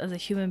 and just as a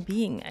human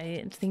being,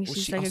 I think Well,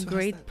 she's she like a also has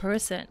great that-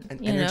 person.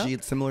 An you energy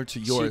know? similar to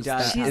yours.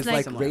 does. That She's is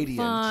like, like radiant.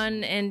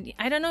 fun, and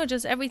I don't know,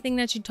 just everything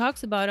that she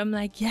talks about, I'm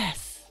like,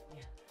 yes,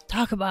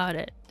 talk about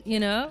it, you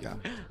know? Yeah.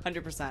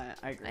 100%.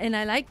 I agree. And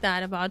I like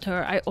that about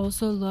her. I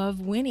also love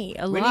Winnie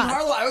a Winnie lot.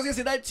 Harlow. I was gonna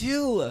say that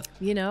too.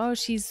 You know,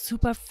 she's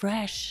super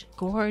fresh,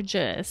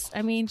 gorgeous.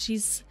 I mean,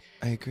 she's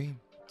I agree.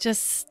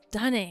 just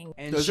stunning.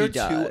 and Those she are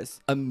does.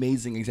 two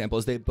amazing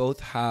examples. They both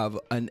have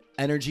an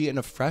energy and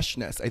a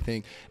freshness. I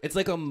think it's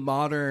like a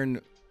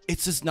modern.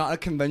 It's just not a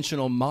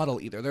conventional model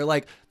either.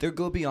 They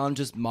go beyond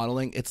just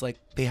modeling. It's like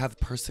they have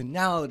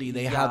personality.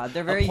 They have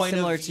they're very a point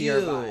similar of to your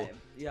view. vibe.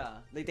 Yeah,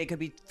 like they could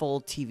be full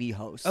TV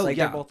hosts. Oh, like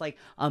yeah. they're both like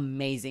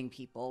amazing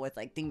people with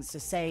like things to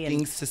say and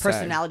Things to say.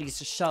 personalities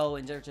to show,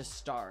 and they're just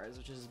stars,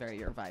 which is very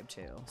your vibe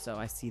too. So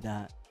I see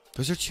that.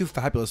 Those are two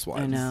fabulous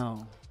ones. I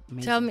know.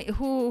 Amazing. Tell me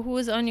who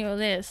is on your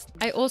list.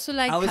 I also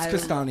like Alex I-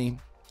 Castani.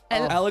 I-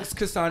 Alex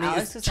Castani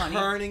Alex is Castani.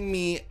 turning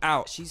me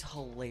out. She's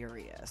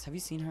hilarious. Have you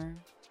seen her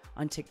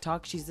on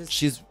TikTok? She's this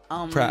She's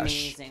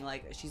fresh. amazing.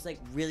 Like she's like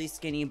really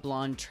skinny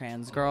blonde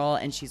trans girl,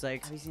 and she's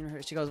like, have you seen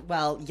her? She goes,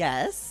 well,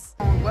 yes.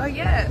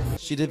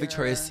 She did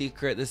Victoria's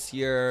Secret this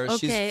year. Okay,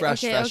 She's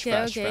fresh, okay, fresh, okay,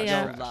 fresh, okay, fresh,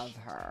 yeah. I fresh. love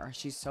her.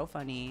 She's so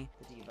funny.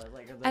 The divas,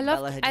 like the I Bella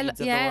love Hadids of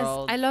the yes,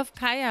 world. I love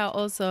Kaya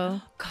also.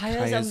 Kaya's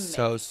Kaya's amazing.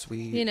 so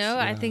sweet. You know,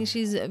 I Yeah. think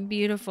she's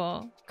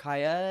beautiful.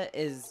 Kaya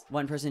is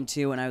one person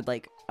too, and I would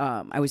like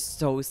I was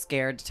so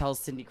scared to tell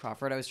Cindy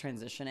Crawford I was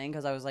transitioning,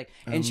 because I was like,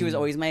 and she was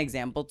always my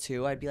example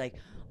too. I'd be like,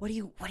 what do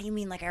you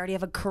mean, like I already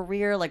have a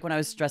career? Like when I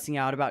was stressing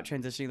out about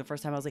transitioning the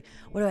first time, I was like,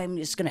 what do I'm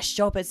just gonna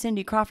show up at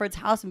Cindy Crawford's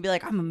house and be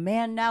like, I'm a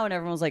man now? And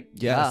everyone was like,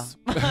 Yes.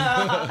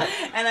 yeah.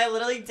 And I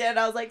literally did.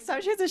 I was like, so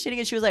transitioning,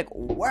 and she was like,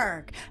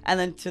 work. And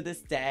then to this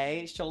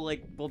day,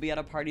 we'll be at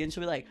a party and she'll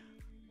be like,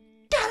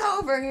 get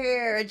over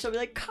here, and she'll be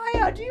like,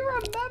 Kaya, do you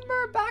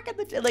remember back at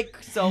the day? Like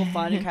so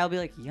fun. And Kyle will be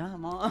like, yeah,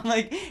 mom.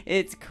 Like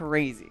it's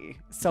crazy,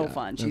 so Yeah.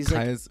 fun. No, She's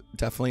like, Kaya's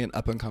definitely an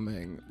up and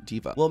coming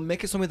diva. Well,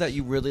 make it something that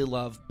you really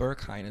love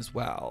Berghain as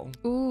well.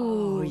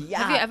 Ooh, yeah.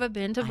 Have you ever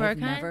been to I've Berghain?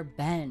 never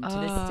been to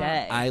Oh. this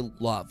day. I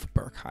love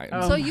Berghain.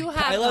 Oh So my you God.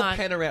 have I love gone.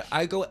 panorama.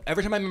 I go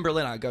every time I'm in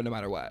Berlin. I go no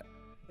matter what.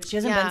 But she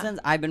hasn't Yeah. been since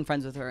I've been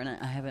friends with her, and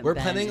I haven't. We're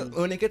been. planning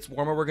when it gets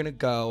warmer. We're gonna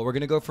go. We're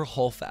gonna go for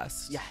Whole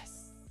Fest.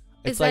 Yes.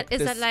 It's Is like that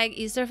is that this- like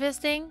Easter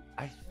fisting?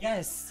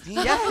 Yes.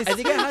 I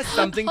think it has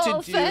something to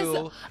Whole do.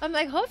 fest. I'm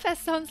like, whole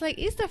fest sounds like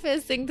Easter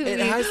fisting to It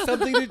me. has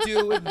something to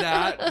do with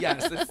that.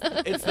 Yes,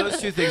 it's those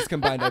two things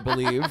combined, I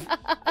believe.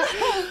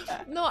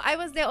 No, I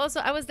was there also.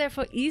 I was there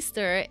for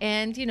Easter,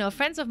 and you know,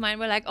 friends of mine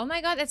were like, "Oh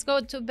my God, let's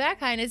go to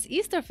Berghain. It's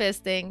Easter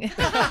fisting."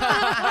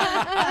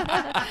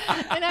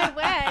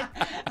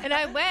 And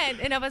I went,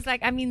 and I was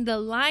like, I mean, the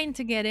line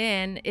to get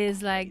in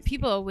is like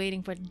people are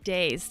waiting for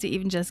days to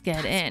even just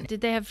get in.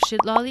 Did they have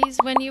shit lollies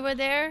when you were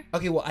there?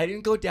 Okay, well, I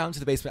didn't go down to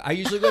the basement. I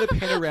usually go to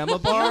Panorama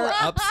Bar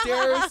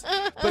upstairs,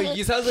 but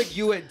you sounds like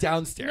you went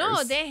downstairs.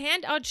 No, they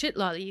hand out shit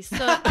lollies. So,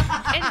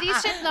 and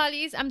these shit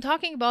lollies I'm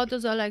talking about,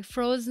 those are like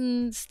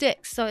frozen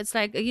sticks. So it's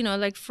like, you know,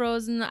 like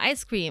frozen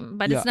ice cream,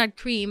 but Yeah. it's not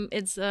cream.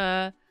 It's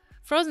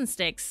frozen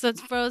sticks. So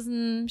it's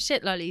frozen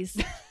shit lollies.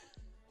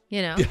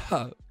 You know.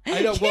 Yeah,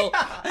 I know. Well,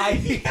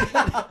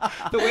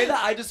 the way that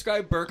I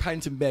describe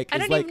Berghain to Mick I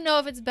is don't like, even know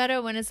if it's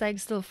better when it's like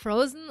still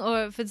frozen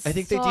or if it's I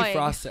think they thawing.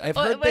 defrost it. I've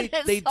Or heard when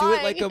it's they do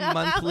it like a thawing.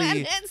 monthly. When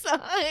it's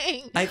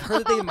thawing. I've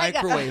heard that they Oh my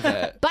God. microwave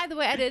it. By the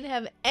way, I didn't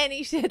have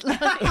any shit lollies.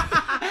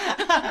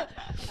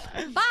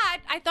 But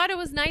I thought it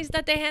was nice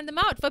that they hand them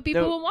out for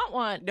people No. who want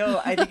one.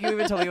 No, I think you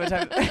even told me one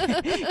time.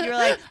 You were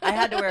like, I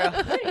had to wear a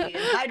hoodie and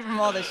hide from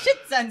all the shit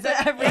scents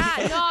and everything.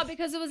 Yeah, no,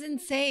 because it was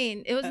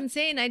insane. It was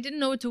insane. I didn't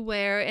know what to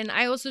wear, and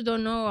I also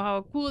don't know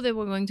how cool they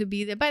were going to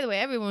be there. By the way,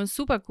 everyone was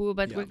super cool,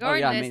 but Yeah. Oh,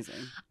 regardless, yeah, amazing.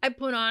 I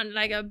put on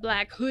like a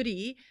black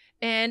hoodie,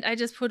 and I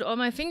just put all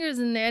my fingers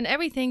in there and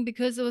everything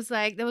because it was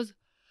like there was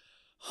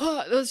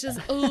just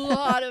a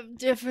lot of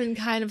different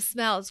kind of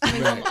smells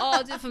coming Right. from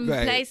all different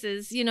Right.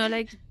 places. You know,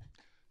 like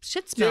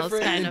shit smells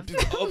kind of.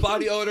 Different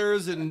body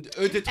odors and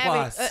eau de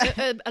toise.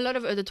 A lot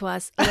of eau de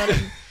toise.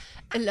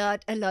 A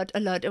lot.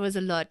 It was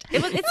a lot.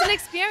 It's an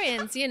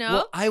experience, you know.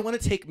 Well, I want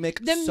to take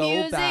Mick The so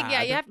music, bad.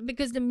 yeah, you have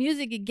because the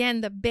music again,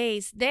 the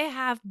bass. They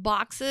have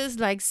boxes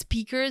like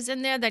speakers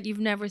in there that you've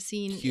never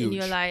seen Huge. in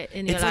your life.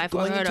 In your It's like life, or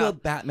going heard into a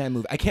of. Batman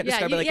movie. I can't Yeah,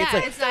 describe you- it. Like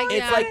yeah, it's like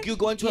yeah. like you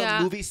go into Yeah.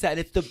 a movie set.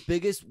 It's the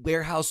biggest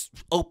warehouse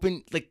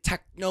open, like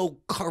techno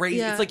crazy.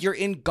 Yeah. It's like you're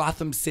in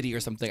Gotham City or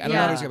something. I don't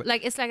know how to describe it.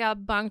 Like it's like a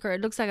bunker.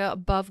 It looks like an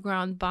above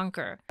ground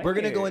bunker. We're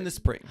gonna go in the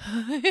spring.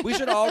 We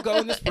should all go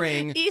in the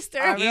spring. Easter.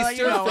 I'm really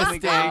Easter going to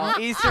go.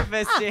 fisting. Easter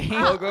fisting.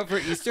 We'll go for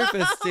Easter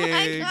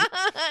fisting.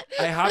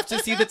 I have to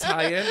see the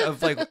tie-in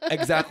of like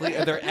exactly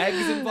are there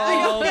eggs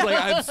involved? Like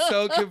I'm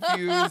so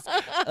confused,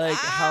 like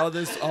how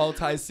this all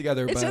ties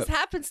together. It But just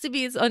happens to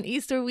be it's on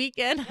Easter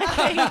weekend.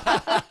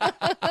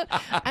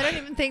 I don't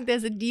even think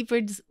there's a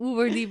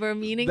uber deeper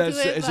meaning That's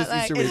to it. it's but just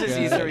like, Easter It's just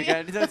weekend. Easter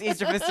weekend. So it's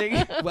Easter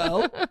fisting.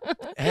 Well,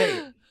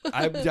 hey,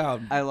 I'm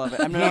down. I love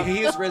it. I'm not. He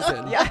is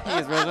risen. Yeah, he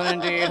is risen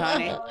indeed,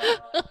 honey.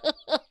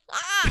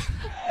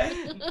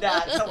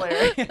 That's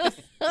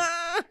hilarious.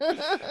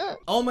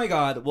 Oh my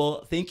God.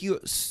 Well, thank you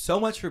so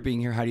much for being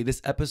here, Heidi.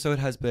 This episode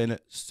has been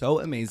so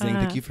amazing.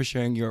 Thank you for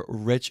sharing your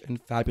rich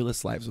and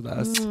fabulous lives with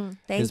us. thank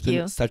It's been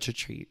you. such a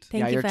treat.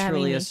 Thank Yeah, you you're for having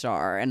truly me. a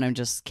star, and I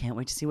just can't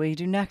wait to see what you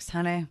do next,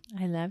 honey.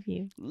 I love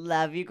you.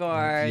 Love you, Thank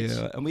Gorge.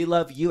 you. And we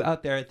love you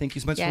out there. Thank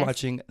you so much for Yes.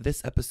 watching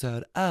this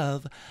episode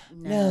of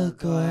No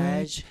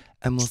Gorge.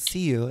 And we'll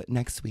see you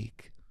next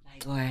week. Bye,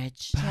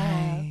 Gorge.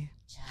 Bye.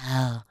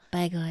 Ciao.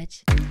 Bye,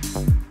 Gorge.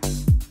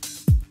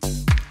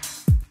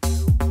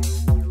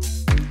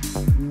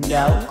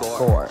 No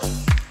Gorge.